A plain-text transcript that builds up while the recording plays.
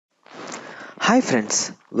Hi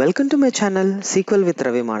friends, welcome to my channel SQL with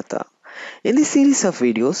RaviMartha. In this series of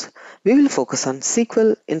videos, we will focus on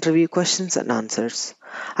SQL interview questions and answers.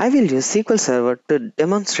 I will use SQL Server to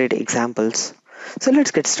demonstrate examples. So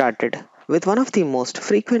let's get started with one of the most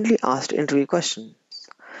frequently asked interview questions,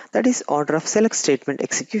 that is order of select statement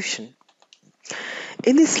execution.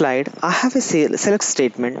 In this slide, I have a select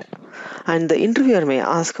statement and the interviewer may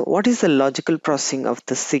ask what is the logical processing of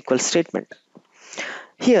the SQL statement.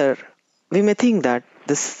 Here, we may think that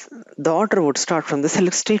the order would start from the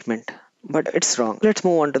select statement, but it's wrong. Let's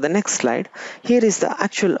move on to the next slide. Here is the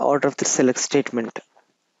actual order of the select statement.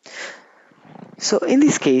 So in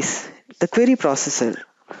this case, the query processor,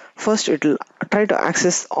 first it will try to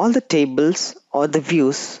access all the tables or the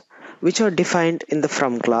views which are defined in the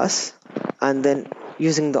from class, and then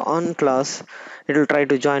using the on class it will try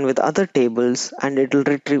to join with other tables and it will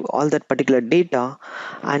retrieve all that particular data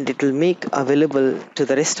and it will make available to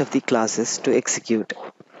the rest of the classes to execute.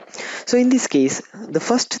 So in this case, the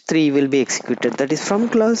first three will be executed, that is from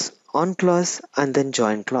class, on class and then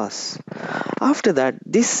join class. After that,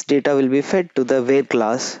 this data will be fed to the where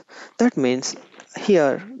class. That means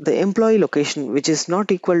here the employee location which is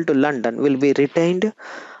not equal to London will be retained,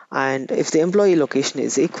 and if the employee location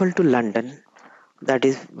is equal to London, that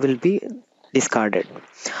is will be discarded.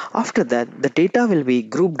 After that, the data will be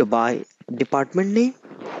grouped by department name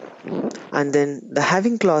and then the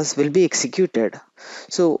having clause will be executed.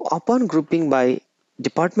 So upon grouping by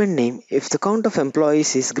department name, if the count of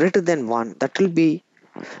employees is greater than 1, that will be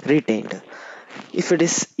retained. If it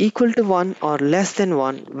is equal to 1 or less than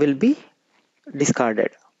 1 will be discarded.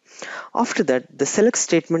 After that, the select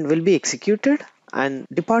statement will be executed and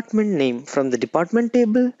department name from the department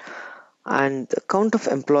table and the count of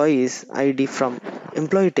employees ID from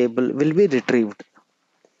employee table will be retrieved.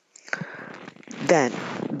 Then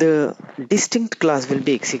the distinct class will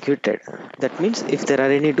be executed. That means if there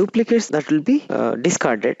are any duplicates, that will be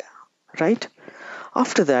discarded, right?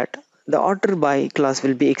 After that, the order by class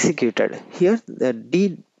will be executed. Here the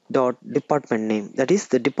d dot department name, that is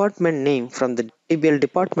the department name from the TBL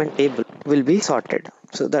department table will be sorted.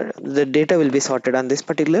 So that the data will be sorted on this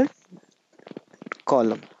particular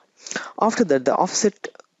column. After that, the offset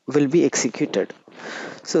will be executed.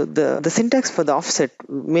 So the syntax for the offset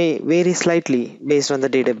may vary slightly based on the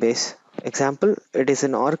database. Example, it is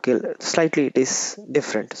in Oracle, slightly it is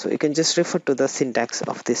different. So you can just refer to the syntax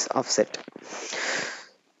of this offset.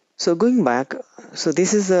 So going back, so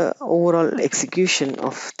this is the overall execution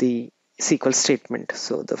of the SQL statement.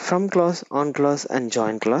 So the from clause, on clause and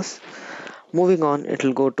join clause. Moving on, it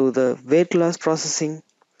will go to the where clause processing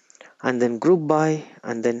and then group by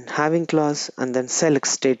and then having clause and then select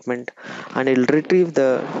statement, and it will retrieve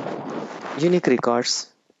the unique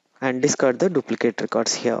records and discard the duplicate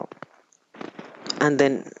records here, and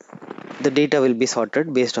then the data will be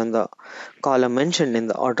sorted based on the column mentioned in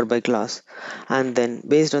the order by class, and then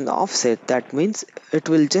based on the offset, that means it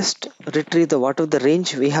will just retrieve the whatever the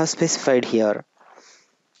range we have specified here,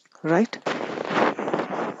 right?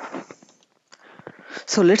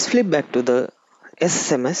 So let's flip back to the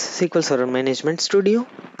SSMS SQL Server Management Studio.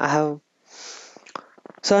 I'm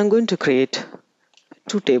going to create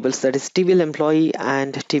two tables, that is TBL employee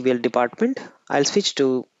and TBL department. I'll switch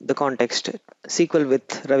to the context SQL with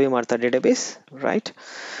RaviMartha database, right?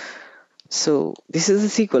 So this is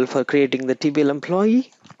the SQL for creating the TBL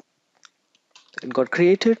employee. It got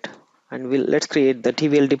created, and let's create the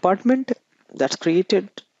TBL department. That's created.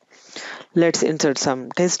 Let's insert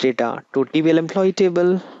some test data to TBL employee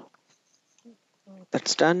table.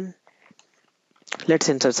 That's done. Let's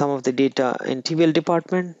insert some of the data in TBL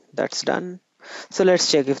department. That's done. So let's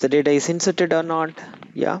check if the data is inserted or not.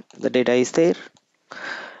 Yeah, the data is there.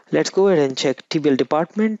 Let's go ahead and check TBL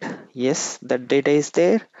department. Yes, that data is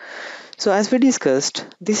there. So as we discussed,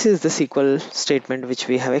 this is the SQL statement which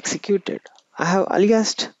we have executed. I have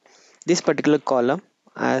aliased this particular column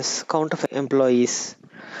as count of employees.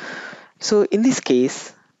 So in this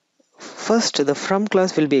case, first the from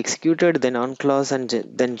class will be executed, then on class and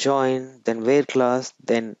then join, then where class,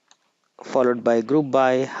 then followed by group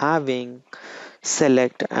by, having,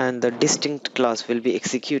 select, and the distinct class will be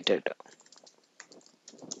executed,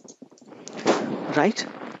 right?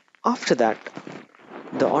 After that,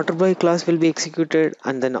 the order by class will be executed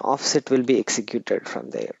and then offset will be executed from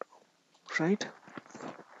there, right?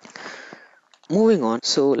 Moving on,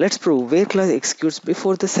 so let's prove where class executes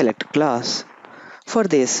before the select class. For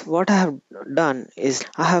this, what I have done is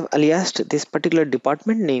I have aliased this particular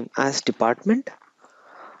department name as department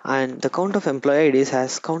and the count of employee IDs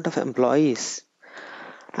as count of employees.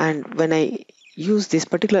 And when I use this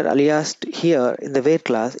particular alias here in the where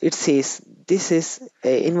class, it says this is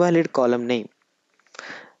an invalid column name.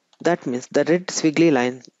 That means the red squiggly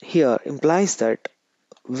line here implies that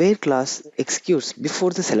where class executes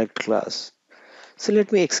before the select class. So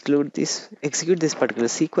let me execute this particular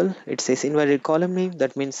SQL. It says invalid column name.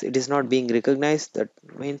 That means it is not being recognized. That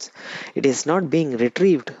means it is not being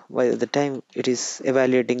retrieved by the time it is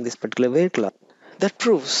evaluating this particular where class. That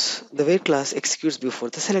proves the where class executes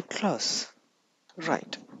before the select class.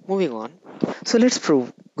 Right. Moving on. So let's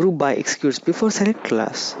prove group by executes before select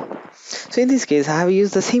class. So in this case, I have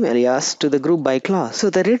used the same alias to the group by class.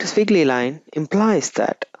 So the red squiggly line implies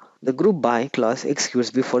that the group by class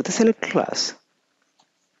executes before the select class.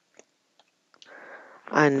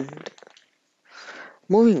 And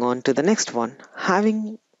moving on to the next one,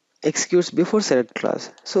 having executes before select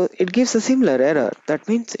class. So it gives a similar error. That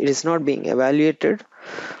means it is not being evaluated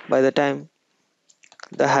by the time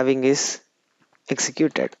the having is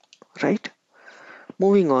executed, right?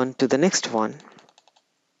 Moving on to the next one.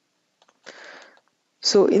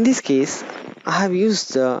 So in this case, I have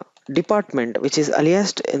used the department which is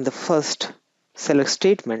aliased in the first select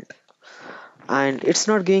statement, and it's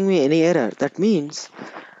not giving me any error. That means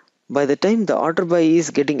by the time the order by is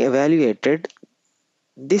getting evaluated,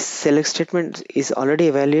 this select statement is already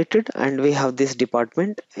evaluated and we have this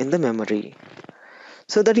department in the memory.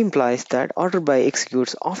 So that implies that order by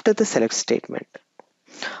executes after the select statement.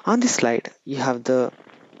 On this slide, you have the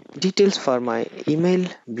details for my email,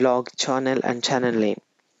 blog, channel and channel name.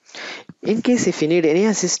 In case if you need any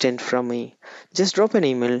assistance from me, just drop an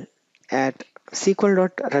email at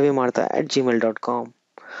sql.ravimartha@gmail.com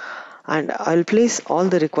and I'll place all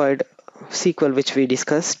the required SQL which we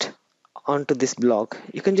discussed onto this blog.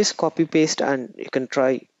 You can just copy paste and you can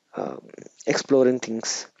try exploring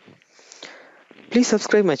things. Please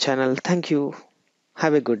subscribe my channel. Thank you.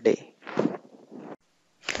 Have a good day.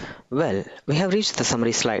 Well, we have reached the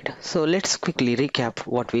summary slide. So let's quickly recap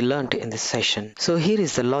what we learned in this session. So here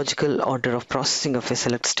is the logical order of processing of a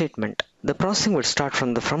select statement. The processing would start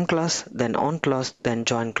from the from class, then on class, then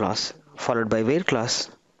join class, followed by where class,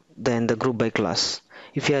 then the group by class.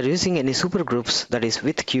 If you are using any supergroups, that is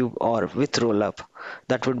with cube or with rollup,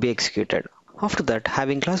 that would be executed. After that,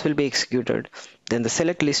 having class will be executed, then the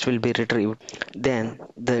select list will be retrieved, then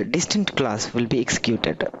the distinct class will be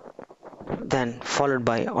executed, then followed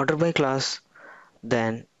by order by class,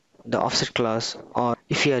 then the offset class, or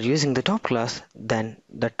if you are using the top class, then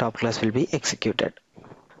the top class will be executed.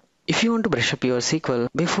 If you want to brush up your SQL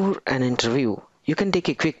before an interview, you can take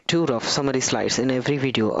a quick tour of summary slides in every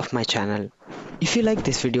video of my channel. If you like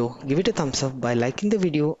this video, give it a thumbs up by liking the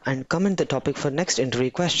video and comment the topic for next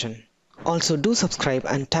interview question. Also do subscribe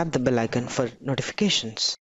and tap the bell icon for notifications.